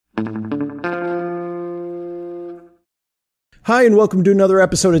Hi, and welcome to another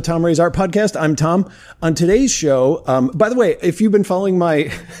episode of Tom Ray's Art Podcast. I'm Tom. On today's show, by the way, if you've been following my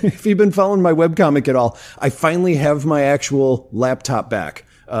webcomic at all, I finally have my actual laptop back.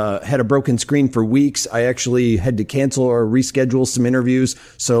 Had a broken screen for weeks. I actually had to cancel or reschedule some interviews,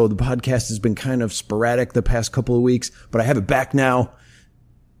 so the podcast has been kind of sporadic the past couple of weeks, but I have it back now.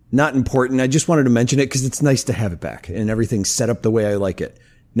 Not important. I just wanted to mention it because it's nice to have it back and everything's set up the way I like it.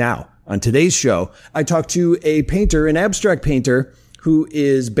 Now, on today's show, I talked to a painter, an abstract painter who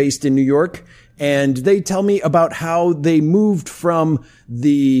is based in New York, and they tell me about how they moved from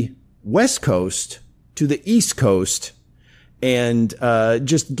the West Coast to the East Coast and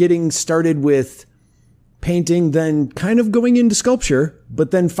just getting started with painting, then kind of going into sculpture,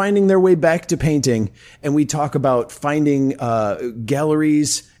 but then finding their way back to painting. And we talk about finding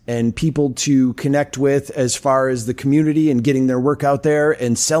galleries and people to connect with as far as the community and getting their work out there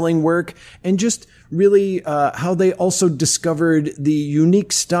and selling work, and just really how they also discovered the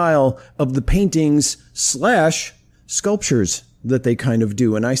unique style of the paintings / sculptures that they kind of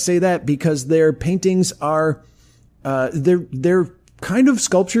do. And I say that because their paintings are they're kind of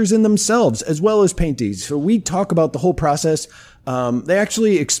sculptures in themselves as well as paintings. So we talk about the whole process. They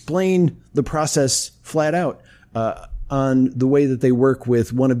actually explain the process flat out on the way that they work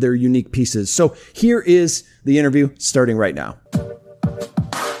with one of their unique pieces. So here is the interview starting right now.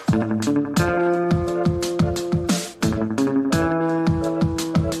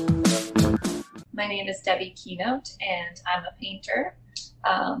 My name is Debbi Kenote, and I'm a painter.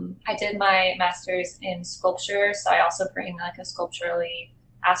 I did my master's in sculpture, so I also bring like a sculpturally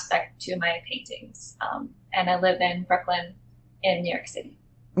aspect to my paintings. And I live in Brooklyn in New York City.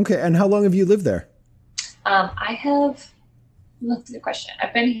 Okay, and how long have you lived there? That's a good question.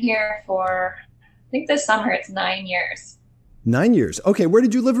 I've been here for, I think this summer it's 9 years. 9 years. Okay, where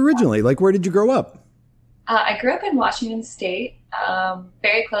did you live originally? Like, where did you grow up? I grew up in Washington State,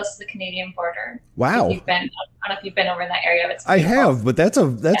 very close to the Canadian border. Wow. I don't know if you've been over in that area. But I have, but that's a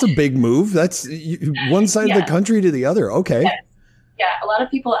big move. That's one side of the country to the other. Okay. Yes. Yeah, a lot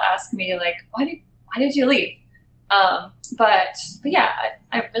of people ask me like, why did you leave? But yeah,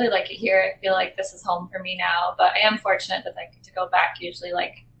 I really like it here. I feel like this is home for me now, but I am fortunate that I get to go back usually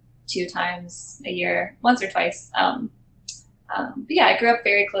like 2 times a year, once or twice. But yeah, I grew up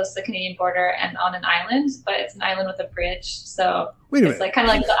very close to the Canadian border and on an island, but it's an island with a bridge. So it's like kind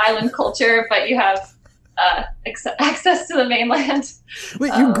of like the island culture, but you have access to the mainland.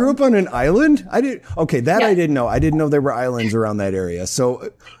 Wait, you grew up on an island? I didn't know. I didn't know there were islands around that area.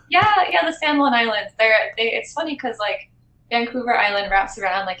 So yeah, the San Juan Islands. It's funny because like Vancouver Island wraps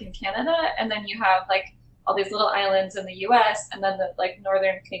around like in Canada, and then you have like all these little islands in the U.S. and then the like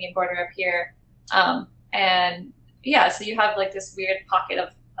northern Canadian border up here. And yeah, so you have like this weird pocket of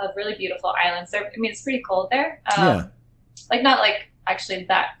really beautiful islands. I mean, it's pretty cold there. Like not like actually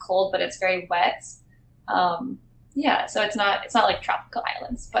that cold, but it's very wet. Yeah, so it's not like tropical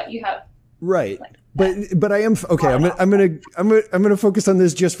islands, but you have right. Like, but I am okay. I'm gonna focus on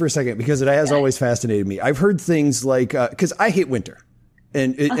this just for a second because it has always fascinated me. I've heard things like because I hate winter,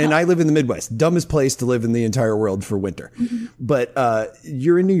 and I live in the Midwest, dumbest place to live in the entire world for winter. Mm-hmm. But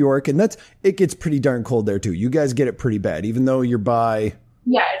you're in New York, and it gets pretty darn cold there too. You guys get it pretty bad, even though you're by.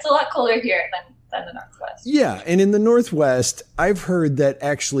 Yeah, it's a lot colder here than the Northwest. Yeah, and in the Northwest, I've heard that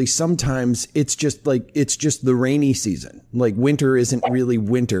actually sometimes it's just the rainy season. Like winter isn't really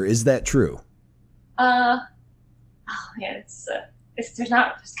winter. Is that true? It's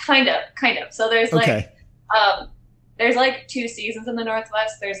kind of. So there's like, there's like 2 seasons in the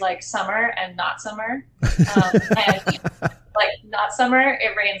Northwest. There's like summer and not summer. And like not summer,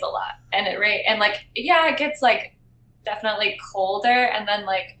 it rains a lot, and it gets like definitely colder. And then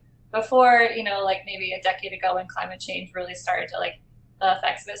like before, like maybe a decade ago when climate change really started to like the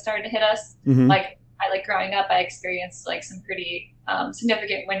effects of it started to hit us. Mm-hmm. Like growing up, I experienced like some pretty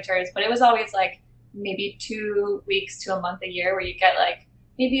significant winters, but it was always like maybe 2 weeks to a month a year where you get like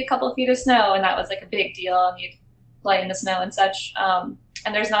maybe a couple of feet of snow, and that was like a big deal, and you'd play in the snow and such.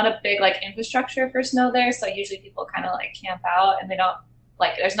 And there's not a big like infrastructure for snow there, so usually people kind of like camp out, and they don't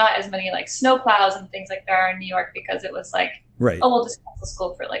like there's not as many like snow plows and things like there are in New York because it was like right. Oh, we'll just cancel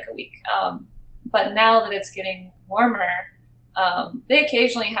school for like a week. But now that it's getting warmer, they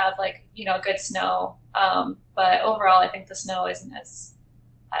occasionally have like good snow, but overall I think the snow isn't as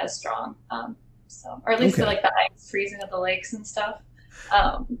strong. Or at least the ice freezing of the lakes and stuff.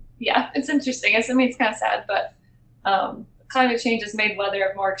 Yeah, it's interesting. It's kind of sad, but climate change has made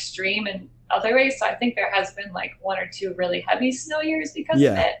weather more extreme in other ways. So I think there has been like 1 or 2 really heavy snow years because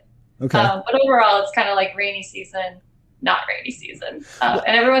of it. Okay. But overall, it's kind of like rainy season, not rainy season. And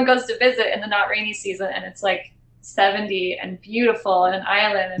everyone goes to visit in the not rainy season, and it's like 70 and beautiful and an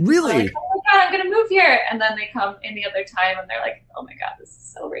island. And people are Really? like, oh my God, I'm going to move here. And then they come any other time and they're like, oh my God, this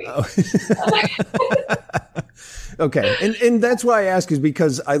is so great. Oh. Okay. And that's why I ask is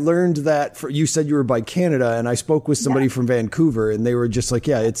because I learned that you said you were by Canada, and I spoke with somebody from Vancouver, and they were just like,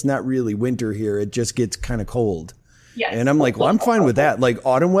 yeah, it's not really winter here. It just gets kind of cold. Yes. And I'm like, well, I'm fine with that. Like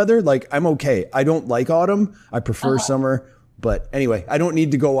autumn weather, like I'm okay. I don't like autumn. I prefer summer. But anyway, I don't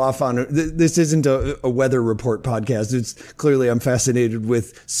need to go off on this isn't a weather report podcast. It's clearly I'm fascinated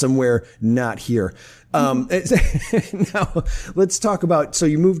with somewhere not here. Now let's talk about, so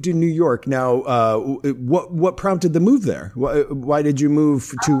you moved to New York. Now, what prompted the move there? Why did you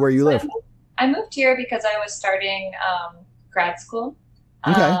move to where you live? I moved here because I was starting grad school.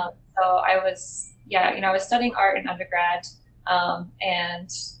 Okay. So I was, I was studying art in undergrad, and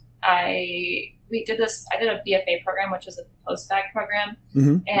I did a BFA program, which was a postbac program,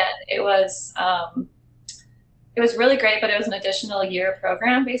 and it was really great, but it was an additional year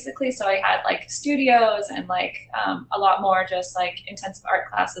program basically. So I had like studios and like a lot more just like intensive art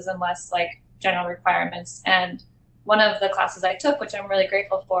classes and less like general requirements. And one of the classes I took, which I'm really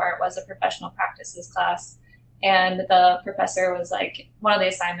grateful for, was a professional practices class. And the professor was like, one of the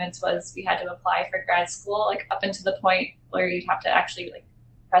assignments was we had to apply for grad school, like up until the point where you'd have to actually like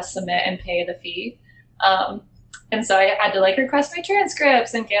press submit and pay the fee. And so I had to like request my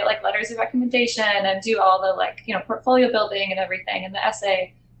transcripts and get like letters of recommendation and do all the like, portfolio building and everything and the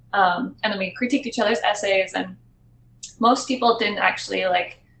essay. And then we critiqued each other's essays, and most people didn't actually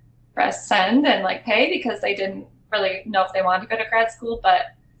like press send and like pay because they didn't really know if they wanted to go to grad school. But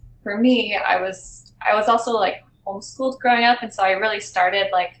for me, I was also like homeschooled growing up. And so I really started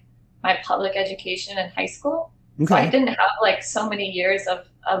like my public education in high school. Okay. So I didn't have like so many years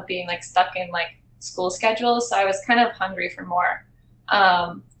of being like stuck in like school schedules. So I was kind of hungry for more.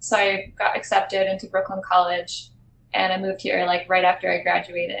 So I got accepted into Brooklyn College, and I moved here like right after I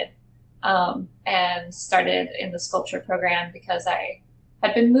graduated, and started in the sculpture program because I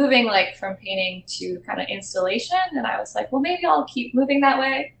had been moving like from painting to kind of installation. And I was like, well, maybe I'll keep moving that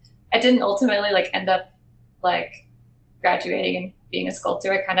way. I didn't ultimately like end up like graduating and being a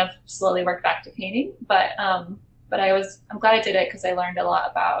sculptor. I kind of slowly worked back to painting, but I'm glad I did it because I learned a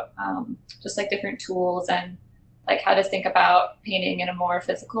lot about just like different tools and like how to think about painting in a more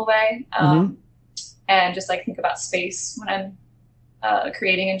physical way, and just like think about space when I'm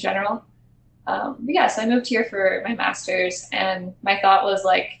creating in general. So I moved here for my master's, and my thought was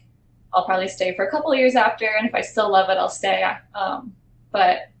like, I'll probably stay for a couple of years after, and if I still love it, I'll stay.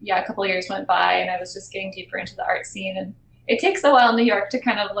 But a couple of years went by, and I was just getting deeper into the art scene, and it takes a while in New York to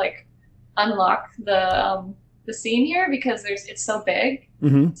kind of like unlock the scene here because it's so big.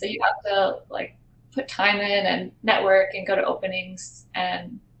 So you have to like put time in and network and go to openings,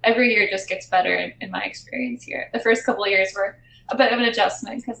 and every year just gets better in my experience here. The first couple of years were a bit of an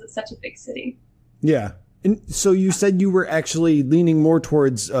adjustment because it's such a big city. Yeah. And so you said you were actually leaning more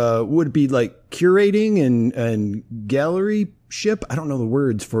towards, would it be like curating and galleryship? I don't know the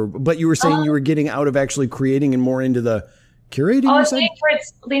words but you were saying you were getting out of actually creating and more into the curating. I was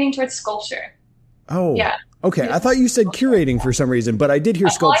leaning towards sculpture. Oh, yeah. Okay. I thought you said curating for some reason, but I did hear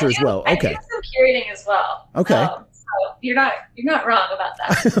sculpture as well. Okay. I do some curating as well. Okay. So you're not wrong about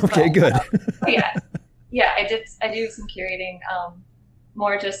that. Okay, good. I do some curating,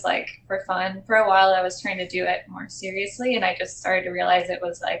 more just like for fun. For a while, I was trying to do it more seriously, and I just started to realize it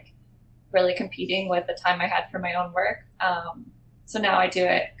was like really competing with the time I had for my own work. So now I do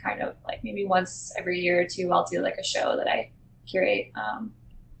it kind of like maybe once every year or two. I'll do like a show that I curate.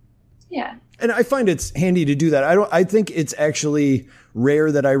 And I find it's handy to do that. I think it's actually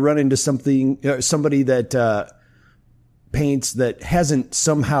rare that I run into somebody that paints that hasn't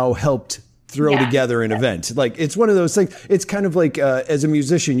somehow helped throw together an event. Like it's one of those things. It's kind of like as a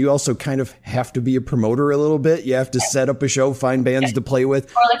musician, you also kind of have to be a promoter a little bit. You have to set up a show, find bands to play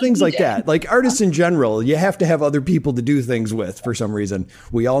with, things like that. Like artists in general, you have to have other people to do things with for some reason.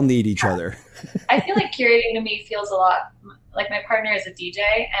 We all need each other. I feel like curating to me feels a lot like my partner is a DJ,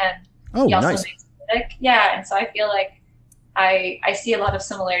 and he also makes music. Yeah. And so I feel like I see a lot of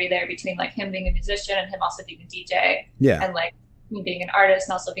similarity there between like him being a musician and him also being a DJ. Yeah. And like me being an artist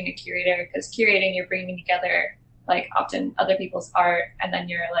and also being a curator, because curating, you're bringing together like often other people's art, and then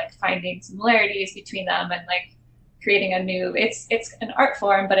you're like finding similarities between them and like creating a new, it's an art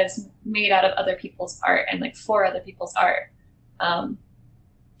form, but it's made out of other people's art and like for other people's art.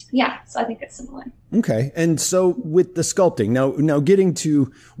 Yeah, so I think it's similar. Okay. And so with the sculpting, now getting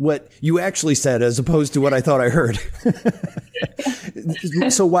to what you actually said as opposed to what I thought I heard.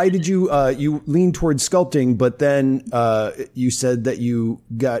 So why did you lean towards sculpting, but then you said that you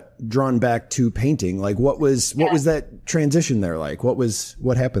got drawn back to painting? Like what was that transition there like?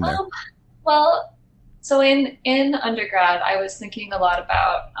 What happened there? Well, so in undergrad, I was thinking a lot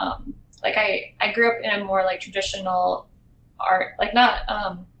about like I grew up in a more like traditional art, like not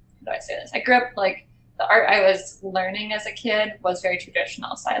how do I say this? I grew up like the art I was learning as a kid was very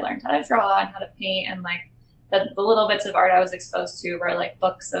traditional. So I learned how to draw and how to paint, and like the little bits of art I was exposed to were like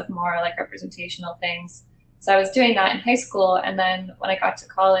books of more like representational things. So I was doing that in high school, and then when I got to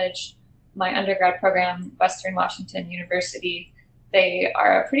college, my undergrad program, Western Washington University, they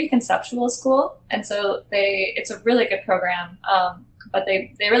are a pretty conceptual school, and so it's a really good program. But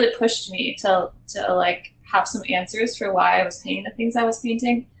they really pushed me to like have some answers for why I was painting the things I was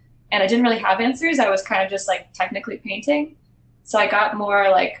painting. And I didn't really have answers. I was kind of just like technically painting. So I got more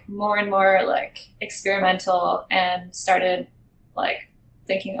and more like experimental and started like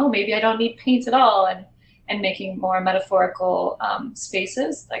thinking, oh, maybe I don't need paint at all, and making more metaphorical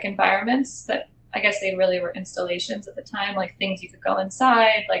spaces, like environments that I guess they really were installations at the time, like things you could go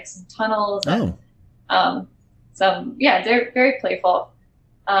inside, like some tunnels. Oh. And they're very playful.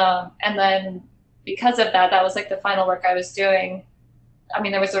 And then because of that was like the final work I was doing. I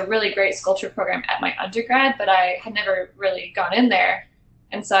mean, there was a really great sculpture program at my undergrad, but I had never really gone in there.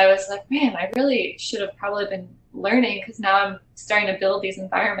 And so I was like, man, I really should have probably been learning, because now I'm starting to build these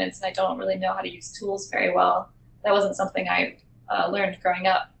environments and I don't really know how to use tools very well. That wasn't something I learned growing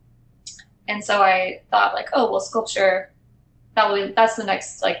up. And so I thought like, oh, well, sculpture, that's the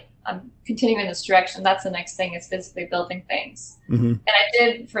next, like, I'm continuing in this direction. That's the next thing, is physically building things. Mm-hmm. And I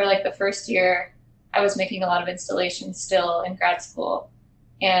did for like the first year, I was making a lot of installations still in grad school.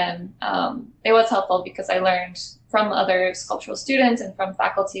 And it was helpful because I learned from other sculptural students and from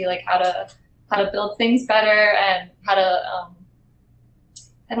faculty, like how to build things better, and how to,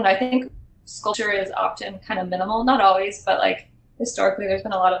 I don't know, I think sculpture is often kind of minimal, not always, but like historically there's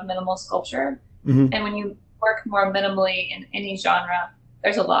been a lot of minimal sculpture. Mm-hmm. And when you work more minimally in any genre,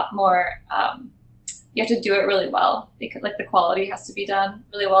 there's a lot more, you have to do it really well, because like the quality has to be done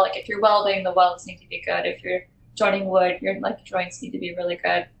really well. Like if you're welding, the welds need to be good. If you're joining wood, your like joints need to be really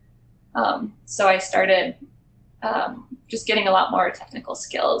good. So I started just getting a lot more technical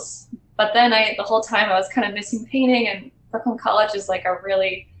skills. But then the whole time I was kind of missing painting, and Brooklyn College is like a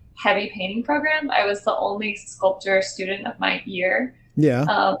really heavy painting program. I was the only sculpture student of my year.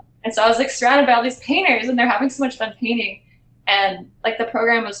 Yeah. And so I was like surrounded by all these painters, and they're having so much fun painting. And like the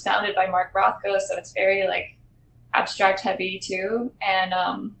program was founded by Mark Rothko, so it's very like abstract heavy too. And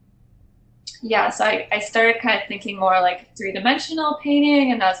so I started kind of thinking more like 3-dimensional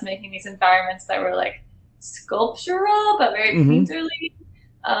painting, and I was making these environments that were like sculptural but very painterly,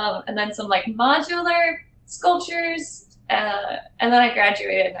 and then some like modular sculptures. And then I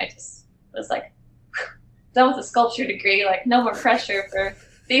graduated, and I just was like done with the sculpture degree, like no more pressure for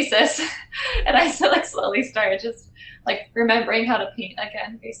thesis. And I like slowly started just like remembering how to paint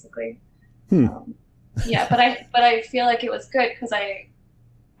again, basically. But I feel like it was good because I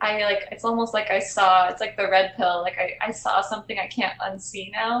like, it's almost like it's like the red pill. Like I saw something I can't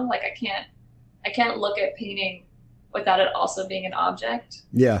unsee now. Like I can't look at painting without it also being an object.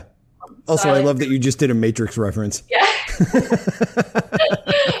 Yeah. Also, I love that you just did a Matrix reference. Yeah.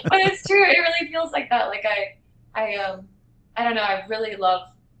 But it's true. It really feels like that. Like I don't know. I really love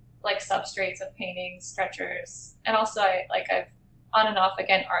like substrates of paintings, stretchers. And also I've on and off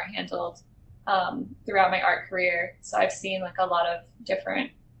again art handled throughout my art career. So I've seen like a lot of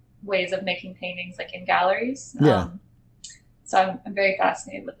different ways of making paintings like in galleries. Yeah. So I'm very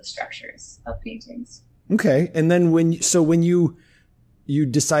fascinated with the structures of paintings. Okay. And then when you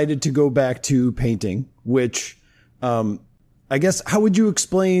decided to go back to painting, which I guess, how would you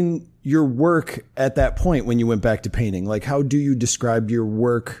explain your work at that point when you went back to painting? Like, how do you describe your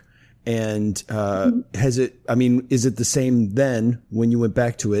work? And is it the same then when you went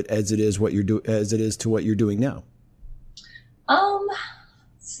back to it as it is to what you're doing now? Let's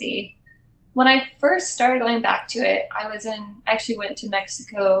see. When I first started going back to it, I actually went to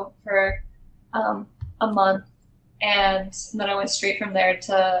Mexico for a month, and then I went straight from there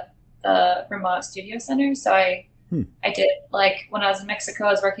to the Vermont Studio Center. So I did, like, when I was in Mexico,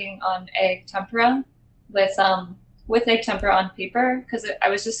 I was working on egg tempera with egg tempera on paper, because I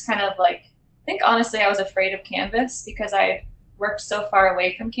was just kind of like, I think honestly I was afraid of canvas because I worked so far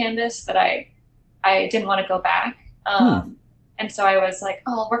away from canvas that I didn't want to go back. And so I was like,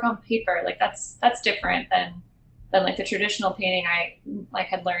 oh, I'll work on paper. Like that's different than than like the traditional painting I like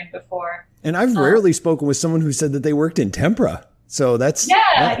had learned before. And I've rarely spoken with someone who said that they worked in tempera. So that's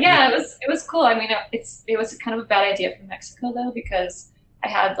it was cool. I mean, it was kind of a bad idea from Mexico though, because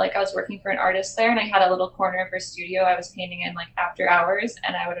I was working for an artist there, and I had a little corner of her studio I was painting in like after hours,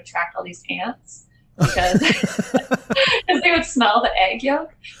 and I would attract all these ants because they would smell the egg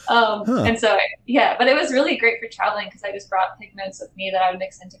yolk. And so but it was really great for traveling because I just brought pigments with me that I would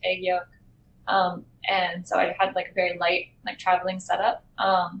mix into egg yolk. And so I had like a very light like traveling setup.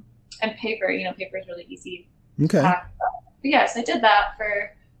 And paper, paper is really easy to pack. But yes, I did that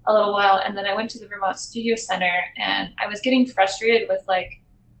for a little while, and then I went to the Vermont Studio Center, and I was getting frustrated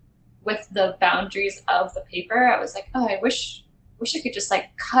with the boundaries of the paper. I was like, oh, I wish I could just like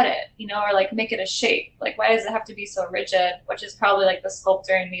cut it, or like make it a shape. Like, why does it have to be so rigid? Which is probably like the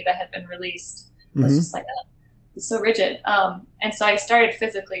sculptor in me that had been released was just like, it's so rigid. And so I started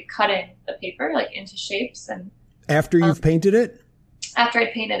physically cutting the paper like into shapes. And after you've painted it? After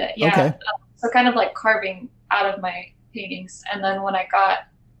I painted it, yeah. Okay. So kind of like carving out of my paintings. And then when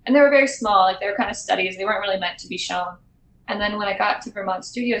and they were very small, like they were kind of studies. They weren't really meant to be shown. And then when I got to Vermont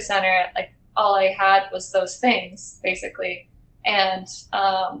Studio Center, like all I had was those things basically. And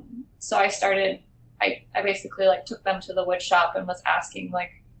so I basically like took them to the wood shop and was asking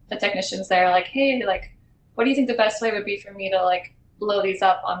like the technicians there, like, hey, like, what do you think the best way would be for me to like blow these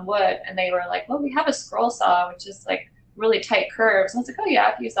up on wood? And they were like, well, we have a scroll saw, which is like really tight curves. And I was like, oh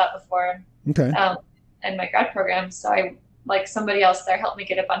yeah, I've used that before. Okay. In my grad program. So somebody else there helped me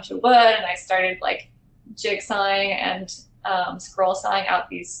get a bunch of wood, and I started like jigsawing and scroll sawing out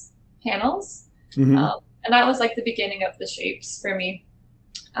these panels. And that was like the beginning of the shapes for me.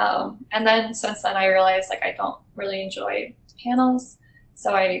 And then since then I realized like I don't really enjoy panels.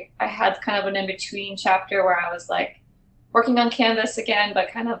 So I had kind of an in-between chapter where I was like working on canvas again, but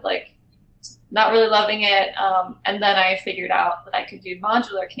kind of like not really loving it. And then I figured out that I could do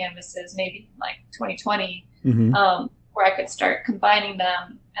modular canvases maybe in like 2020, where I could start combining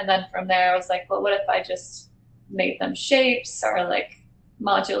them. And then from there I was like, well, what if I just made them shapes or like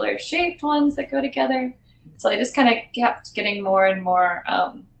modular shaped ones that go together? So I just kind of kept getting more and more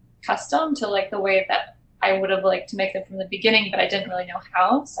custom to like the way that I would have liked to make them from the beginning, but I didn't really know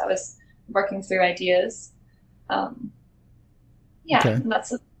how. So I was working through ideas. And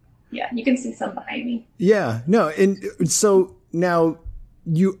that's you can see some behind me. Yeah, no. And so now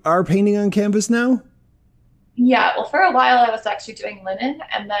you are painting on canvas now? Yeah, well, for a while I was actually doing linen.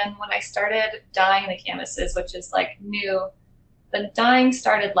 And then when I started dyeing the canvases, which is like new, the dyeing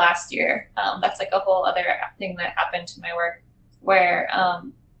started last year. That's like a whole other thing that happened to my work where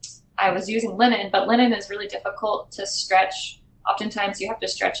I was using linen, but linen is really difficult to stretch. Oftentimes you have to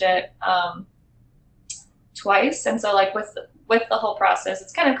stretch it twice. And so like with the whole process,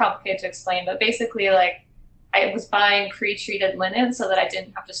 it's kind of complicated to explain, but basically like I was buying pre-treated linen so that I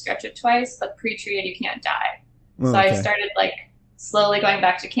didn't have to stretch it twice, but pre-treated you can't dye. So I started like slowly going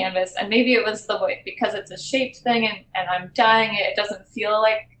back to canvas, and maybe it was the way, because it's a shaped thing and I'm dyeing it, it doesn't feel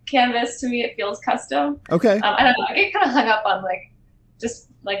like canvas to me, it feels custom. Okay. I don't know, I get kind of hung up on like just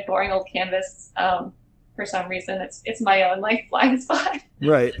like boring old canvas for some reason. It's my own like blind spot.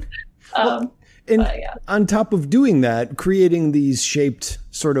 Right. On top of doing that, creating these shaped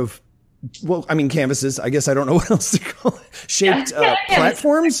sort of, well, I mean, canvases, I guess I don't know what else to call it, shaped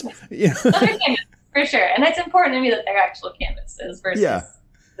platforms. For sure. And it's important to me that they're actual canvases versus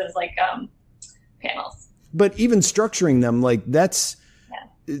like panels. But even structuring them, like that's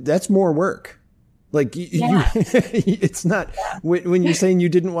more work. Like it's not when you're saying you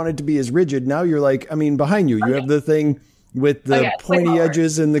didn't want it to be as rigid. Now you're like, I mean, behind you have the thing with the pointy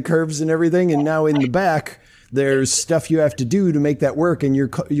edges and the curves and everything. And now in the back, there's stuff you have to do to make that work. And you're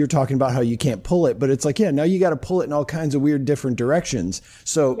talking about how you can't pull it, but it's like, now you got to pull it in all kinds of weird, different directions.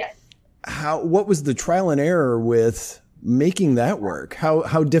 So what was the trial and error with making that work?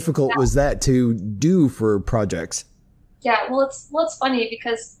 How difficult was that to do for projects? Yeah, well, it's funny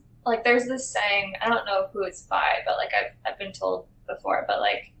because like there's this saying, I don't know who it's by, but like I've been told before, but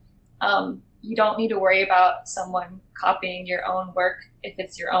like you don't need to worry about someone copying your own work if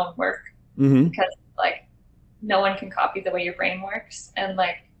it's your own work, because like no one can copy the way your brain works, and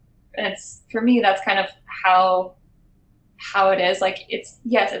it's for me that's kind of how it is. Like it's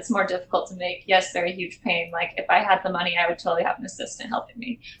more difficult to make. Yes, they're a huge pain. Like if I had the money, I would totally have an assistant helping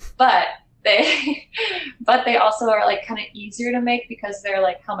me, but they also are like kind of easier to make because they're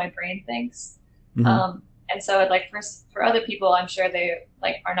like how my brain thinks. And so like for other people, I'm sure they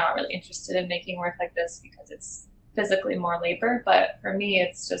like are not really interested in making work like this because it's physically more labor. But for me,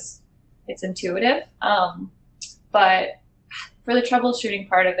 it's intuitive. But for the troubleshooting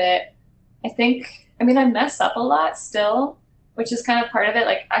part of it, I think I mean, I mess up a lot still, which is kind of part of it.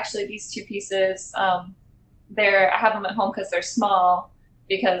 Like actually these two pieces, I have them at home because they're small,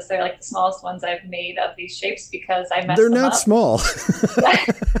 because they're like the smallest ones I've made of these shapes because I messed They're them not up. small.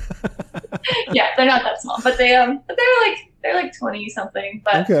 Yeah, they're not that small, but they're like 20 something.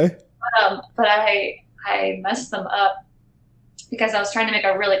 But Okay. but I messed them up because I was trying to make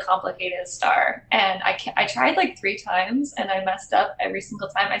a really complicated star, and I tried like 3 times and I messed up every single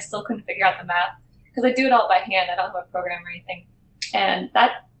time. I still couldn't figure out the math because I do it all by hand. I don't have a program or anything, and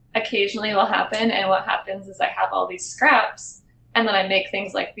that occasionally will happen. And what happens is I have all these scraps, and then I make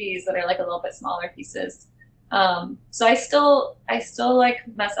things like these that are like a little bit smaller pieces. So I still like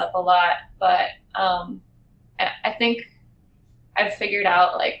mess up a lot, but I think I've figured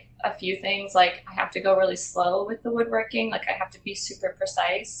out like a few things. Like I have to go really slow with the woodworking. Like I have to be super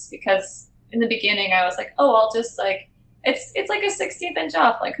precise, because in the beginning I was like, oh, I'll just like, it's like a 16th inch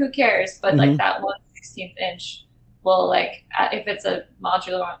off. Like who cares? But like that 1/16 inch will like, if it's a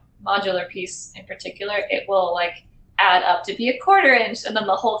modular piece in particular, it will like add up to be a 1/4 inch, and then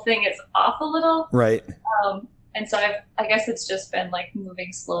the whole thing is off a little. Right. And so I guess it's just been like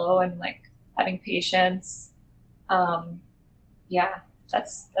moving slow and like having patience. Yeah,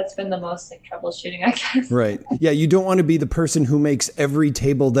 that's been the most like troubleshooting, I guess. Right. Yeah. You don't want to be the person who makes every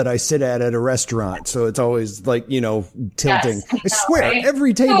table that I sit at a restaurant. So it's always like, tilting. Yes, I swear, right?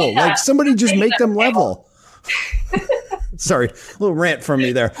 every table, Yeah. like somebody just make them level. Sorry, a little rant from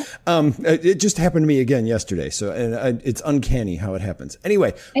me there. It just happened to me again yesterday. So it's uncanny how it happens.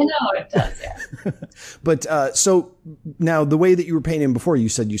 Anyway. I know it does, yeah. But so now the way that you were painting before, you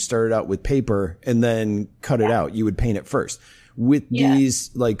said you started out with paper and then cut it out. You would paint it first. With these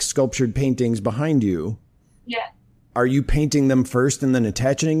like sculptured paintings behind you. Yeah. Are you painting them first and then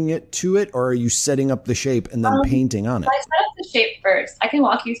attaching it to it, or are you setting up the shape and then painting on it? I set up the shape first. I can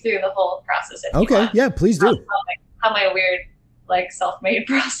walk you through the whole process if you want. Yeah, please do. How my weird, like, self-made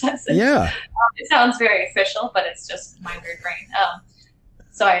process is. Yeah. It sounds very official, but it's just my weird brain.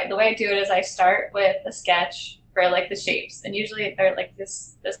 The way I do it is I start with a sketch for, like, the shapes. And usually they're, like,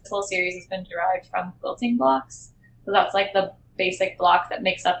 this whole series has been derived from quilting blocks. So that's, like, the basic block that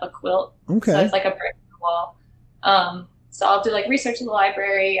makes up a quilt. Okay. So it's, like, a brick wall. So I'll do, like, research in the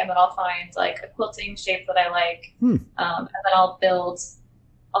library, and then I'll find, like, a quilting shape that I like. And then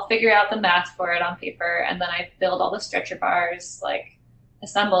I'll figure out the math for it on paper, and then I build all the stretcher bars, like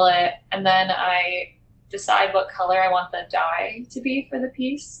assemble it, and then I decide what color I want the dye to be for the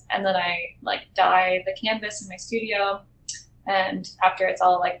piece, and then I like dye the canvas in my studio, and after it's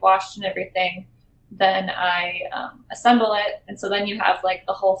all like washed and everything, then I assemble it, and so then you have like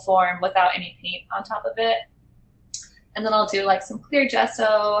the whole form without any paint on top of it, and then I'll do like some clear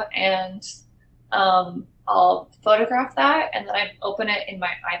gesso, and I'll photograph that, and then I open it in my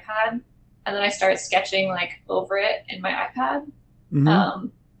iPad, and then I start sketching like over it in my iPad.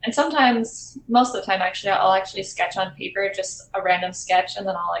 And sometimes, most of the time actually, I'll actually sketch on paper, just a random sketch, and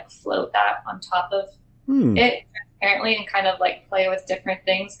then I'll like float that on top of it transparently and kind of like play with different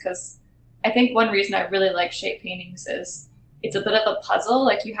things. Because I think one reason I really like shape paintings is it's a bit of a puzzle.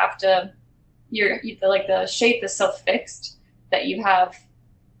 Like you have to, like the shape is so fixed that you have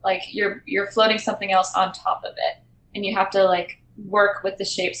like you're floating something else on top of it, and you have to like work with the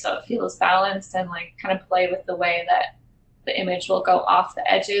shape so it feels balanced, and like kind of play with the way that the image will go off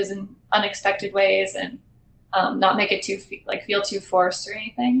the edges in unexpected ways, and not make it feel too forced or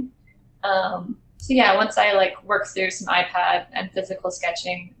anything. So yeah, once I like work through some iPad and physical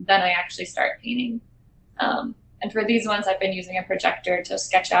sketching, then I actually start painting. And for these ones, I've been using a projector to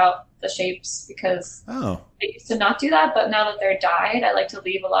sketch out the shapes, because I used to not do that, but now that they're dyed, I like to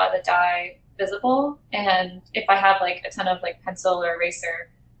leave a lot of the dye visible. And if I have like a ton of like pencil or eraser,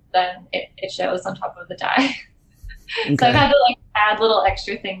 then it shows on top of the dye. Okay. So I've had to like add little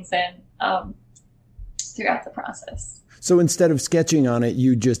extra things in throughout the process. So instead of sketching on it,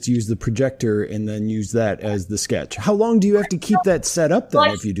 you just use the projector and then use that as the sketch. How long do you have to keep that set up then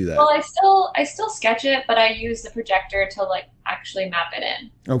if you do that? Well, I still sketch it, but I use the projector to like actually map it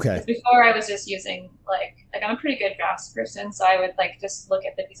in. Okay. Before I was just using like I'm a pretty good drafts person, so I would like just look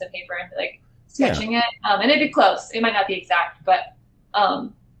at the piece of paper and be like sketching it, and it'd be close. It might not be exact, but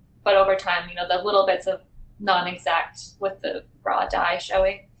over time, the little bits of non-exact with the raw dye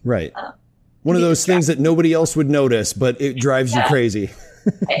showing. Right. One of those things that nobody else would notice, but it drives you crazy.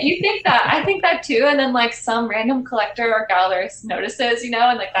 You think that. I think that too. And then like some random collector or gallerist notices, and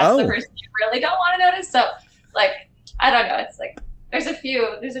like that's the person you really don't want to notice. So like, I don't know. It's like, there's a few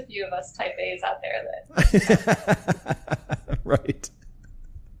of us type A's out there that. Right.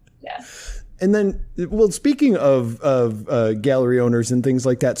 Yeah. And then, well, speaking of gallery owners and things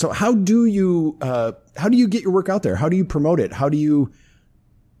like that, so how do you get your work out there? How do you promote it? How do you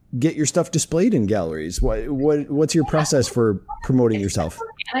get your stuff displayed in galleries? What's your process for promoting yourself?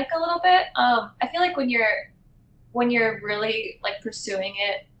 It's organic a little bit. I feel like when you're really like pursuing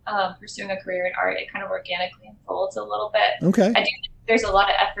a career in art, it kind of organically unfolds a little bit. Okay. I do think there's a lot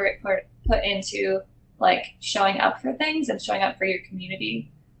of effort put into like showing up for things and showing up for your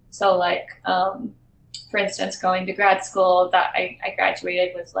community. So like, for instance, going to grad school, that I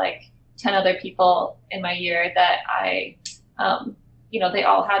graduated with like 10 other people in my year that they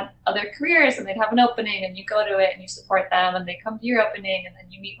all had other careers and they'd have an opening and you go to it and you support them and they come to your opening and then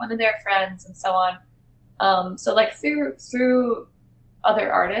you meet one of their friends and so on. So like through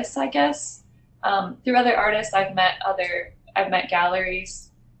other artists, I guess, through other artists, I've met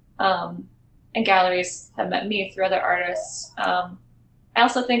galleries, and galleries have met me through other artists. I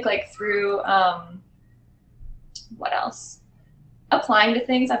also think like through, what else? Applying to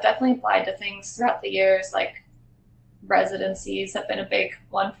things. I've definitely applied to things throughout the years. Like residencies have been a big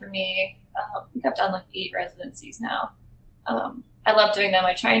one for me. I think I've done like 8 residencies now. I love doing them.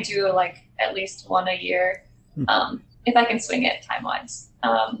 I try and do like at least one a year, if I can swing it time-wise.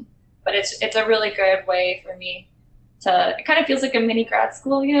 But it's a really good way for me it kind of feels like a mini grad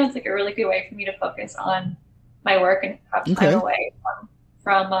school, it's like a really good way for me to focus on my work and have time away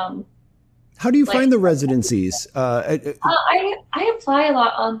from how do you find the residencies? I apply a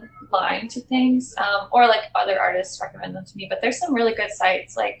lot online to things, or like other artists recommend them to me, but there's some really good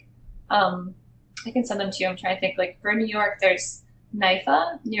sites like I can send them to you. I'm trying to think, like for New York there's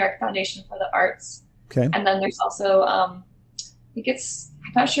NYFA, New York Foundation for the Arts. Okay. And then there's also I think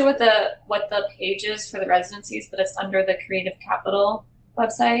I'm not sure what the page is for the residencies, but it's under the Creative Capital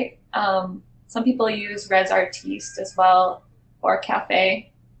website. Some people use Res Artiste as well, or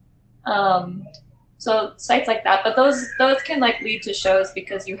Cafe. So sites like that, but those can like lead to shows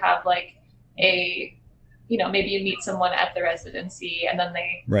because you have like maybe you meet someone at the residency and then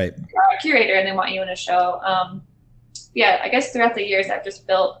they are a curator and they want you in a show. I guess throughout the years I've just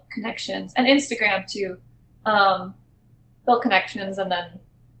built connections, and Instagram too. Build connections, and then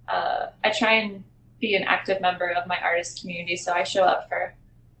I try and be an active member of my artist community. So I show up for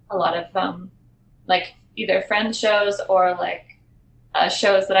a lot of like either friend shows or like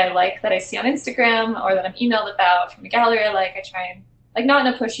shows that I like that I see on Instagram or that I'm emailed about from a gallery. Like I try and like not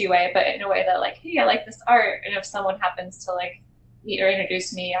in a pushy way, but in a way that like, hey, I like this art. And if someone happens to like meet or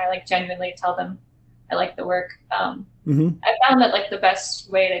introduce me, I like genuinely tell them I like the work. I found that like the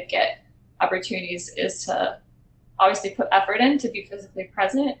best way to get opportunities is to obviously put effort in to be physically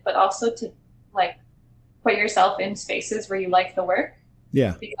present, but also to like put yourself in spaces where you like the work.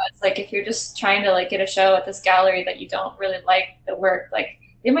 Yeah. Because like if you're just trying to like get a show at this gallery that you don't really like the work, like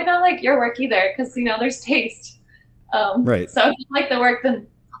they might not like your work either, because there's taste. Right. So if you like the work, then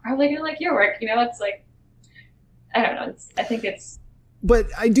I'm probably gonna like your work. It's like I don't know. I think it's. But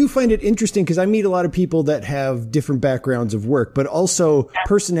I do find it interesting because I meet a lot of people that have different backgrounds of work, but also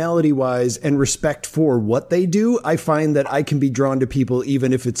personality wise and respect for what they do. I find that I can be drawn to people,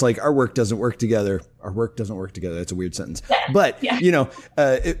 even if it's like our work doesn't work together. Our work doesn't work together. That's a weird sentence, but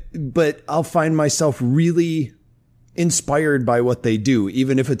but I'll find myself really inspired by what they do,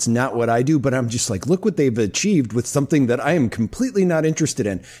 even if it's not what I do, but I'm just like, look what they've achieved with something that I am completely not interested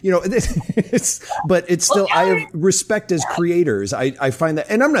in, but it's still, I have respect as creators. I find that,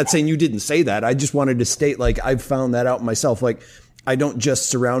 and I'm not saying you didn't say that. I just wanted to state, like, I've found that out myself. Like, I don't just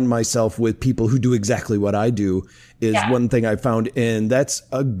surround myself with people who do exactly what I do is one thing I found, and that's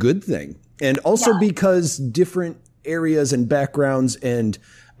a good thing. And also because different areas and backgrounds and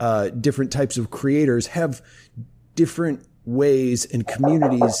different types of creators have different ways and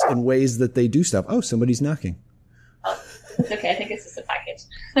communities and ways that they do stuff. Oh, somebody's knocking. Oh, it's okay. I think it's just a package.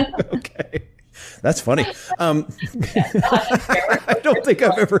 Okay. That's funny. I don't think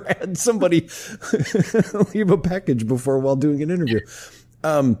I've ever had somebody leave a package before while doing an interview.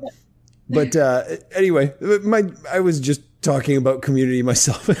 But anyway, I was just talking about community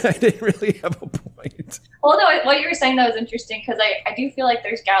myself, and I didn't really have a point. Well, no, what you were saying though is interesting, because I do feel like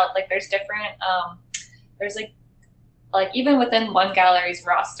there's different, there's like even within one gallery's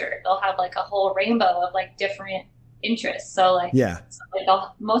roster, they'll have like a whole rainbow of like different interests. So like,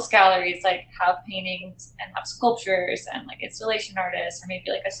 most galleries like have paintings and have sculptures and like installation artists, or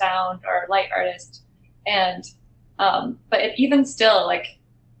maybe like a sound or light artist. And, but even still, like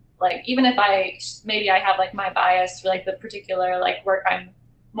even if I have like my bias for like the particular like work I'm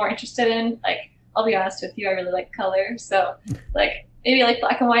more interested in, like, I'll be honest with you, I really like color. So like, maybe like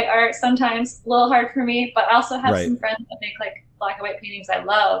black and white art sometimes a little hard for me, but I also have some friends that make like black and white paintings I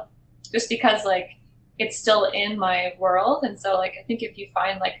love. just because like it's still in my world. And so like I think if you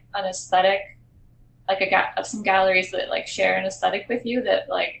find like an aesthetic, like some galleries that like share an aesthetic with you that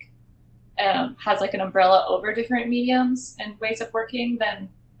like has like an umbrella over different mediums and ways of working, then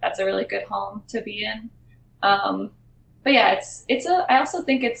that's a really good home to be in. But yeah, I also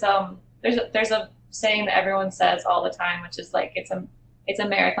think it's there's a saying that everyone says all the time, which is like it's a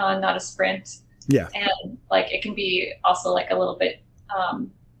marathon, not a sprint. Yeah. And like it can be also like a little bit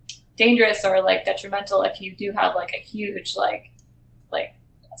dangerous or like detrimental if you do have like a huge like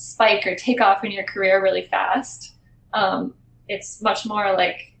spike or takeoff in your career really fast. It's much more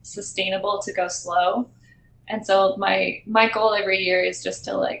like sustainable to go slow. And so my goal every year is just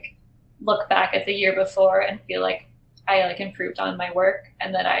to like look back at the year before and feel like I like improved on my work,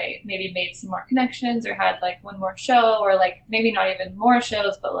 and that I maybe made some more connections or had like one more show, or like maybe not even more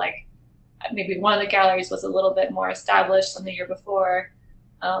shows, but like maybe one of the galleries was a little bit more established than the year before.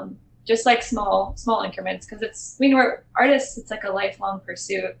 Just like small increments, because we're artists. It's like a lifelong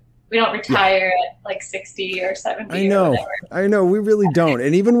pursuit. We don't retire at like 60 or 70. I know. We really don't.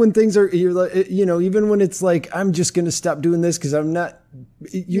 And even when things are, even when it's like, I'm just going to stop doing this because I'm not,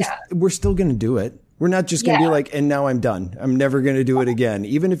 we're still going to do it. We're not just going to be like, and now I'm done. I'm never going to do it again.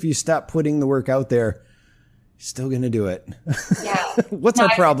 Even if you stop putting the work out there, you're still going to do it. Yeah. What's our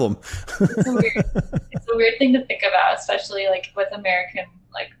problem? It's a weird thing to think about, especially like with American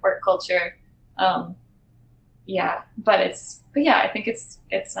like work culture. But I think it's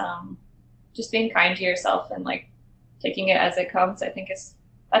just being kind to yourself and like taking it as it comes. I think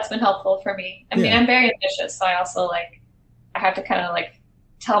that's been helpful for me. I mean, I'm very ambitious, so I also like I have to kind of like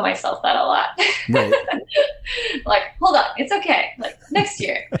tell myself that a lot. Right. Like, hold on, it's okay. Like next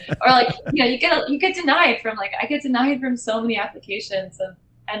year, or like you get denied from like I get denied from so many applications,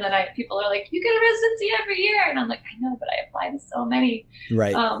 and then people are like, you get a residency every year, and I'm like, I know, but I apply to so many.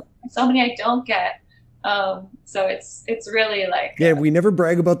 Right. So many I don't get. So it's really like we never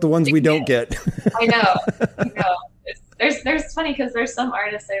brag about the ones we don't get. I know. There's funny because there's some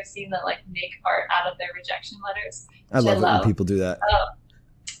artists I've seen that like make art out of their rejection letters. I love it when people do that.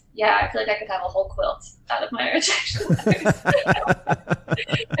 Yeah, I feel like I could have a whole quilt out of my rejection letters.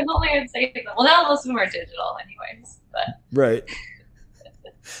 If only I'd save them. Well, now most of them are digital anyways. But. Right.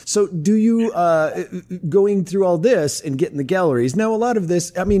 So do you, going through all this and getting the galleries, now a lot of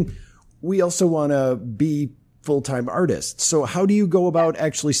this, I mean, we also want to be full-time artists. So how do you go about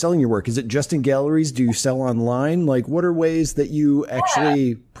actually selling your work? Is it just in galleries? Do you sell online? Like, what are ways that you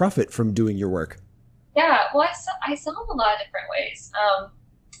actually profit from doing your work? Yeah, well, I sell in a lot of different ways.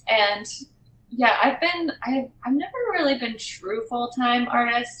 And yeah, I've never really been true full-time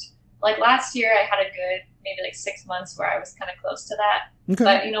artist. Like last year I had a good, maybe like 6 months where I was kind of close to that. Okay.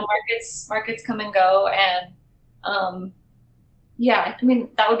 But markets come and go, and I mean,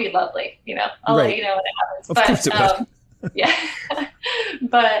 that would be lovely, I'll let you know when it happens. Of course it would. Yeah.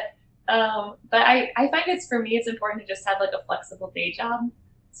 But I find for me, it's important to just have like a flexible day job.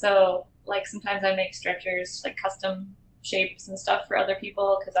 So like sometimes I make stretchers, like custom shapes and stuff for other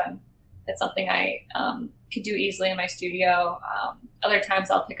people, because it's something I could do easily in my studio. Other times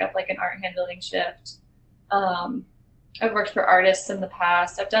I'll pick up like an art handling shift. I've worked for artists in the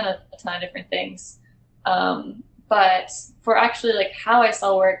past. I've done a ton of different things. But for actually like how I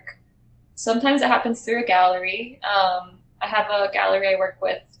sell work, sometimes it happens through a gallery. I have a gallery I work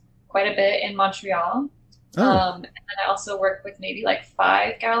with quite a bit in Montreal. And then I also work with maybe like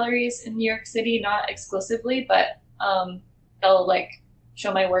 5 galleries in New York City, not exclusively, but they'll like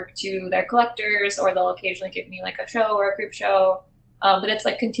show my work to their collectors, or they'll occasionally give me like a show or a group show. But it's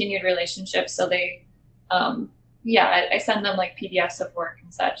like continued relationships. So they, I send them like PDFs of work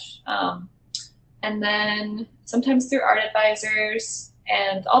and such. And then sometimes through art advisors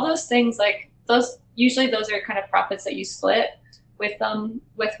and all those things, like usually those are kind of profits that you split with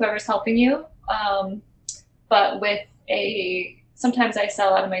whoever's helping you. But sometimes I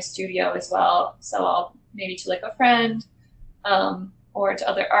sell out of my studio as well. So I'll maybe to like a friend, or to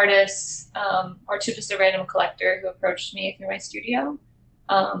other artists, or to just a random collector who approached me through my studio.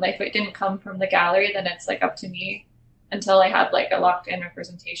 If it didn't come from the gallery, then it's like up to me until I have like a locked in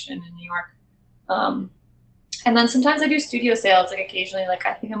representation in New York. And then sometimes I do studio sales, like occasionally, like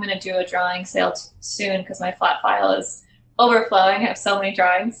I think I'm going to do a drawing sale soon because my flat file is overflowing. I have so many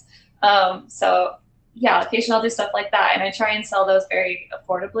drawings. So yeah, occasionally I'll do stuff like that. And I try and sell those very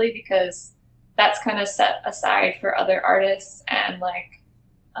affordably, because that's kind of set aside for other artists and like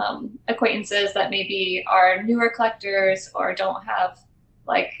acquaintances that maybe are newer collectors or don't have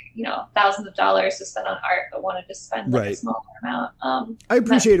like, thousands of dollars to spend on art, but wanted to spend like a smaller amount. I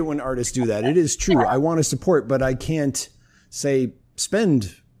appreciate it when artists do that. It is true. I want to support, but I can't say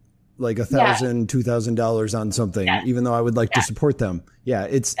spend like $1,000, $2,000 on something, even though I would like to support them. Yeah.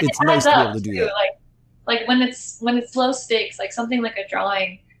 It's nice to be able to do that. Like when it's low stakes, like something like a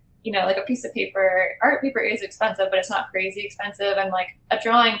drawing, like a piece of paper, art paper is expensive, but it's not crazy expensive. And like a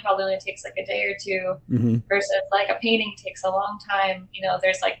drawing probably only takes like a day or two versus like a painting takes a long time.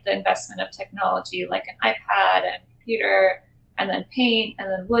 There's like the investment of technology, like an iPad and computer, and then paint, and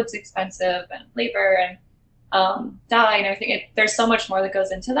then wood's expensive, and labor, and dye and everything. There's so much more that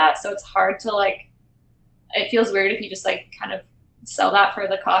goes into that. So it's hard to it feels weird if you just like kind of sell that for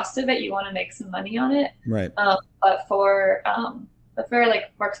the cost of it. You want to make some money on it. Right. But for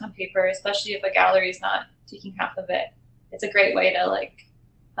like works on paper, especially if a gallery is not taking half of it, it's a great way to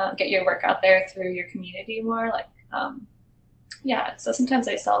get your work out there through your community more. So sometimes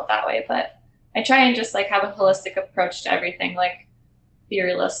I sell it that way, but I try and just like have a holistic approach to everything, like be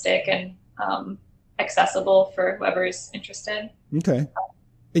realistic and accessible for whoever's interested. Okay.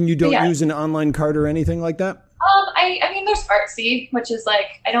 And you don't use an online cart or anything like that? I mean, there's Artsy, which is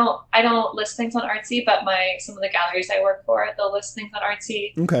like, I don't list things on Artsy, but some of the galleries I work for, they'll list things on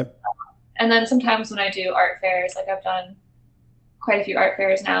Artsy. Okay. And then sometimes when I do art fairs, like I've done quite a few art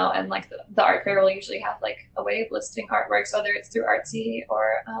fairs now, and like the art fair will usually have like a way of listing artworks, whether it's through Artsy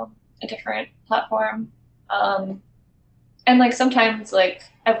or a different platform. And like sometimes like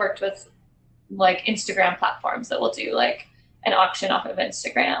I've worked with like Instagram platforms that will do like an auction off of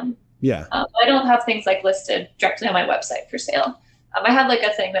Instagram. Yeah. I don't have things like listed directly on my website for sale. I have like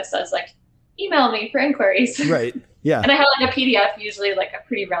a thing that says like, email me for inquiries. Right. Yeah. And I have like a PDF, usually like a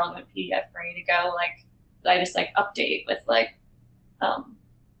pretty relevant PDF ready to go. Like that I just like update with like,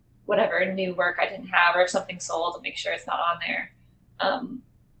 whatever new work I didn't have, or if something sold, to make sure it's not on there.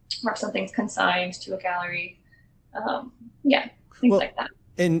 Or if something's consigned to a gallery. Things like that.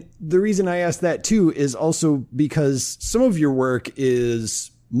 And the reason I asked that too is also because some of your work is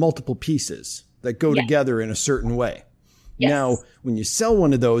multiple pieces that go together in a certain way. Yes. Now, when you sell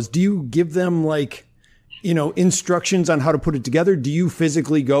one of those, do you give them like, instructions on how to put it together? Do you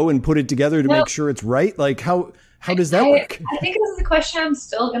physically go and put it together to make sure it's right? Like how does that work? I think this is a question I'm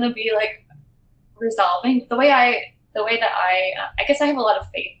still going to be like resolving. The way that I guess I have a lot of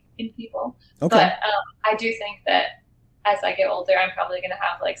faith in people, okay. But I do think that as I get older, I'm probably going to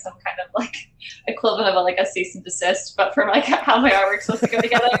have like some kind of like equivalent of a cease and desist, but for like how my artwork's supposed to go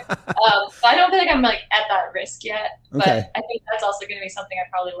together. But I don't feel like I'm like at that risk yet. But okay. I think that's also going to be something I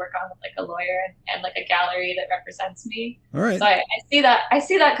probably work on with like a lawyer and like a gallery that represents me. All right. So I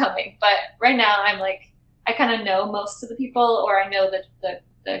see that coming. But right now I'm like, I kind of know most of the people, or I know that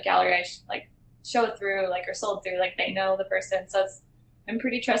the gallery I showed through or sold through, like they know the person. So I'm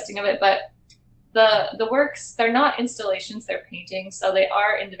pretty trusting of it. But the works, they're not installations, they're paintings. So they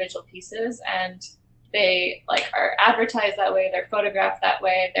are individual pieces, and they are advertised that way. They're photographed that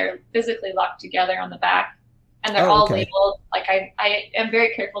way. They're physically locked together on the back, and they're all labeled. I am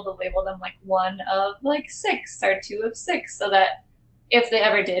very careful to label them like 1 of 6 or 2 of 6, so that if they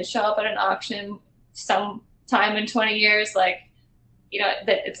ever did show up at an auction sometime in 20 years, that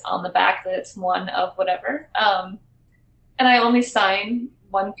it's on the back, that it's 1 of whatever. And I only sign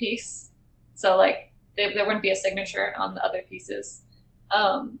 1 piece. So there wouldn't be a signature on the other pieces.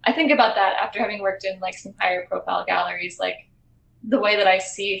 I think about that after having worked in some higher profile galleries, the way that I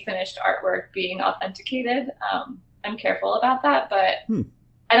see finished artwork being authenticated. I'm careful about that, but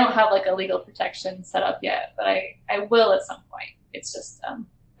I don't have a legal protection set up yet, but I will at some point. It's just,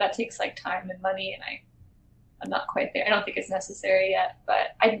 that takes time and money, and I'm not quite there. I don't think it's necessary yet,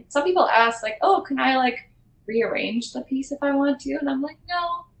 but some people ask oh, can I rearrange the piece if I want to? And I'm like,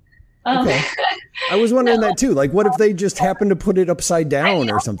 no. Okay. I was wondering that too. What if they just happen to put it upside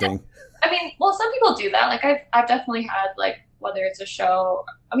down or something? I mean, well, some people do that. I've definitely had whether it's a show.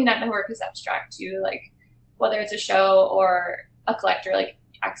 I mean, my work is abstract too. Whether it's a show or a collector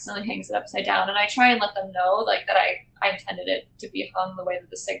accidentally hangs it upside down, and I try and let them know that I intended it to be hung the way that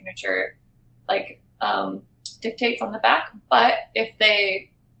the signature dictates on the back. But if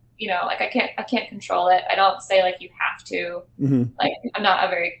they, I can't control it. I don't say you have to. Mm-hmm. I'm not a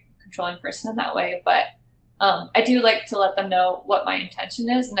very controlling person in that way, but I do like to let them know what my intention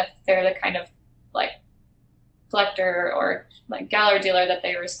is, and if they're the kind of collector or gallery dealer that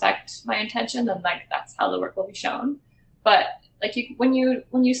they respect my intention, then that's how the work will be shown. But when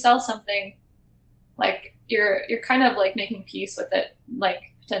you sell something, you're kind of making peace with it,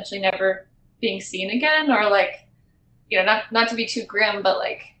 potentially never being seen again, or not to be too grim, but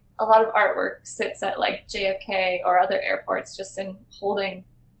a lot of artwork sits at JFK or other airports just in holding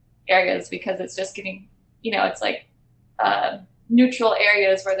areas, because it's just getting, it's neutral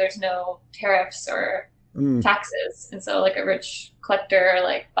areas where there's no tariffs or taxes. And so like a rich collector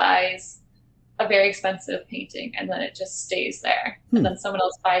like buys a very expensive painting and then it just stays there. And then someone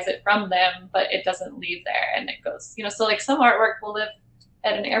else buys it from them, but it doesn't leave there and it goes, so like some artwork will live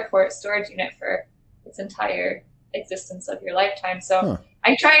at an airport storage unit for its entire existence of your lifetime. So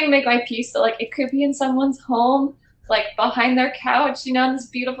I try and make my piece so like it could be in someone's home, like behind their couch, in this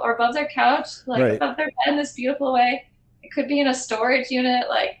beautiful, or above their couch, like above their bed in this beautiful way. It could be in a storage unit,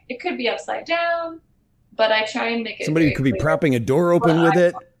 like it could be upside down, but I try and make it. Somebody could be propping a door open with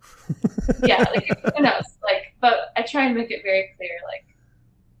it. Yeah, like who knows? Like, but I try and make it very clear, like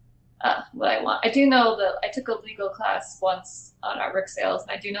what I want. I do know that I took a legal class once on artwork sales,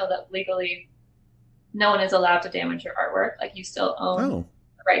 and I do know that legally, no one is allowed to damage your artwork. Like you still own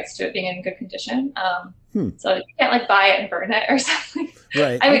the rights to it being in good condition. So you can't like buy it and burn it or something.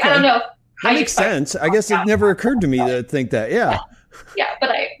 Right. I mean, I don't know. That makes sense. I guess it never occurred to me to think that. Yeah. Yeah, but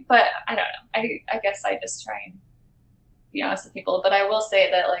I don't know. I guess I just try and be honest with people. But I will say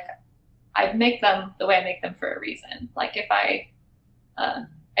that like I make them the way I make them for a reason. Like if I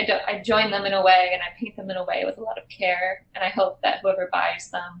join them in a way and I paint them in a way with a lot of care, and I hope that whoever buys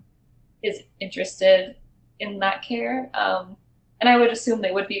them is interested in that care. And I would assume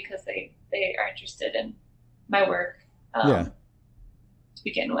they would be because they are interested in my work to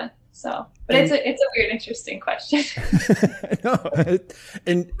begin with. So, but it's a weird, interesting question. No,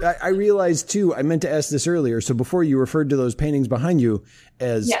 and I realized too, I meant to ask this earlier. So before you referred to those paintings behind you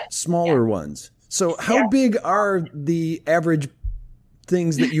as smaller ones. So how big are the average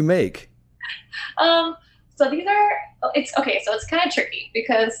things that you make? So these are, it's okay. So it's kind of tricky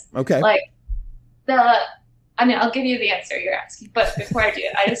because like I'll give you the answer you're asking, but before I do,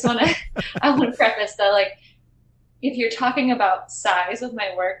 I want to preface that like, if you're talking about size of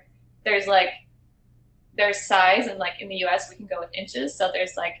my work, there's size, and like in the US we can go with inches. So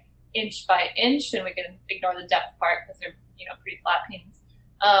there's like inch by inch, and we can ignore the depth part because they're pretty flat paintings.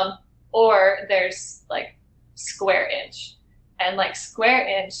 Or there's like square inch, and like square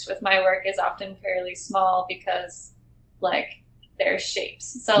inch with my work is often fairly small because like they're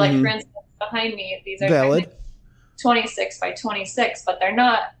shapes. So like for instance, behind me, these are valid 26 by 26, but they're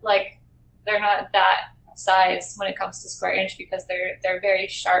not that size when it comes to square inch because they're very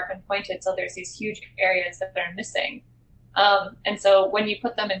sharp and pointed. So there's these huge areas that they're missing. And so when you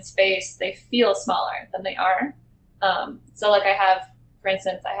put them in space, they feel smaller than they are. So like for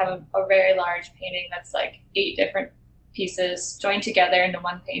instance, I have a very large painting that's like 8 different pieces joined together into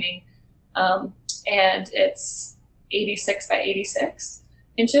one painting. And it's 86 by 86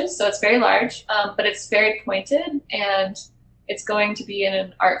 inches. So it's very large, but it's very pointed, and it's going to be in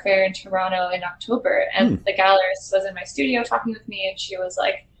an art fair in Toronto in October. And the gallerist was in my studio talking with me, and she was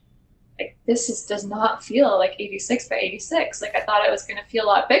like this does not feel like 86 by 86. Like I thought it was going to feel a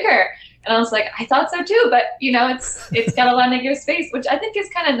lot bigger. And I was like, I thought so too, but it's got a lot of negative space, which I think is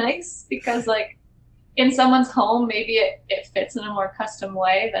kind of nice because like in someone's home, maybe it fits in a more custom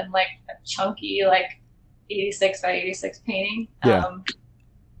way than like a chunky, like 86 by 86 painting. Yeah.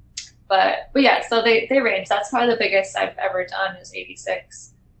 But yeah, so they range. That's probably the biggest I've ever done is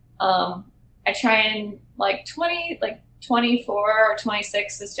 86. I try and like 24 or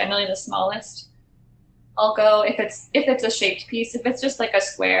 26 is generally the smallest I'll go if it's a shaped piece. If it's just like a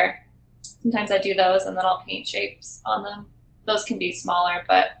square, sometimes I do those and then I'll paint shapes on them. Those can be smaller,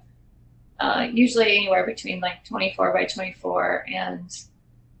 but usually anywhere between like 24 by 24 and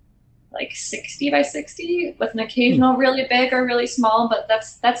like 60 by 60 with an occasional really big or really small, but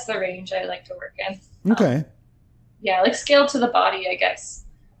that's the range I like to work in. Okay. Yeah, like scale to the body, I guess.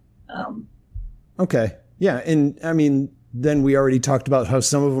 Okay. Yeah. And I mean, then we already talked about how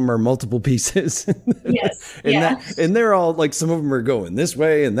some of them are multiple pieces. Yes. And they're all like, some of them are going this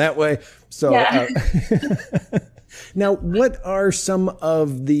way and that way. So now, what are some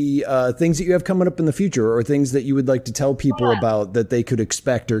of the things that you have coming up in the future, or things that you would like to tell people about that they could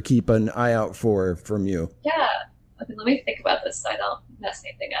expect or keep an eye out for from you? Yeah. Okay, let me think about this so I don't mess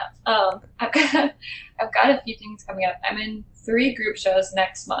anything up. I've got a few things coming up. I'm in 3 group shows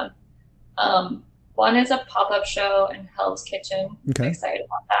next month. One is a pop-up show in Hell's Kitchen. Okay. I'm excited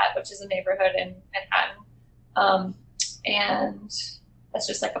about that, which is a neighborhood in Manhattan. And that's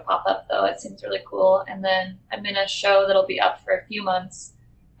just like a pop-up, though. It seems really cool. And then I'm in a show that'll be up for a few months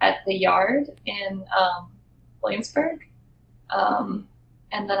at the Yard in Williamsburg. And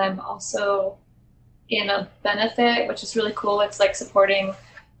then I'm also in a benefit, which is really cool. It's like supporting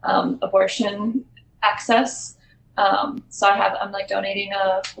abortion access. So I'm like donating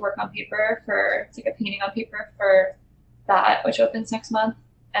a work on paper it's like a painting on paper for that, which opens next month.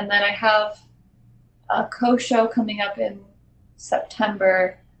 And then I have a co-show coming up in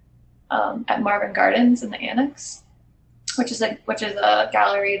September at Marvin Gardens in the Annex, which is a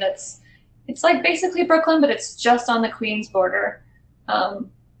gallery it's like basically Brooklyn, but it's just on the Queens border.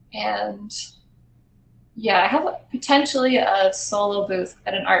 And yeah, I have potentially a solo booth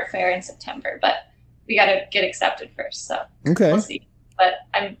at an art fair in September, but we got to get accepted first, so Okay. we'll see. But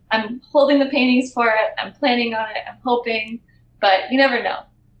I'm holding the paintings for it. I'm planning on it. I'm hoping, but you never know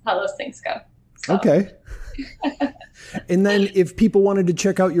how those things go. So. Okay. And then if people wanted to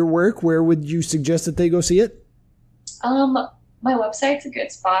check out your work, where would you suggest that they go see it? My website's a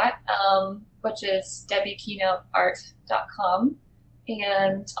good spot, which is debbikenoteart.com,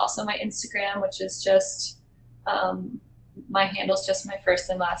 and also my Instagram, which is just my handle's just my first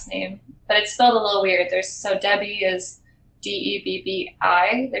and last name, but it's spelled a little weird. So Debbi is Debbi.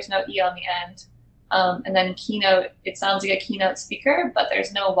 There's no E on the end. And then Kenote, it sounds like a keynote speaker, but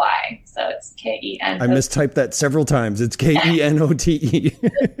there's no Y. So it's Kenote. I mistyped that several times. It's Kenote.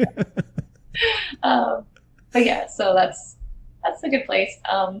 But yeah, so that's a good place.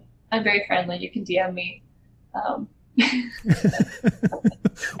 I'm very friendly. You can DM me. I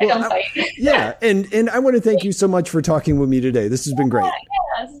don't fight. Yeah, and I want to thank you so much for talking with me today. This has been great. Yeah,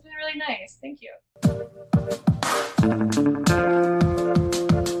 this has been really nice. Thank you.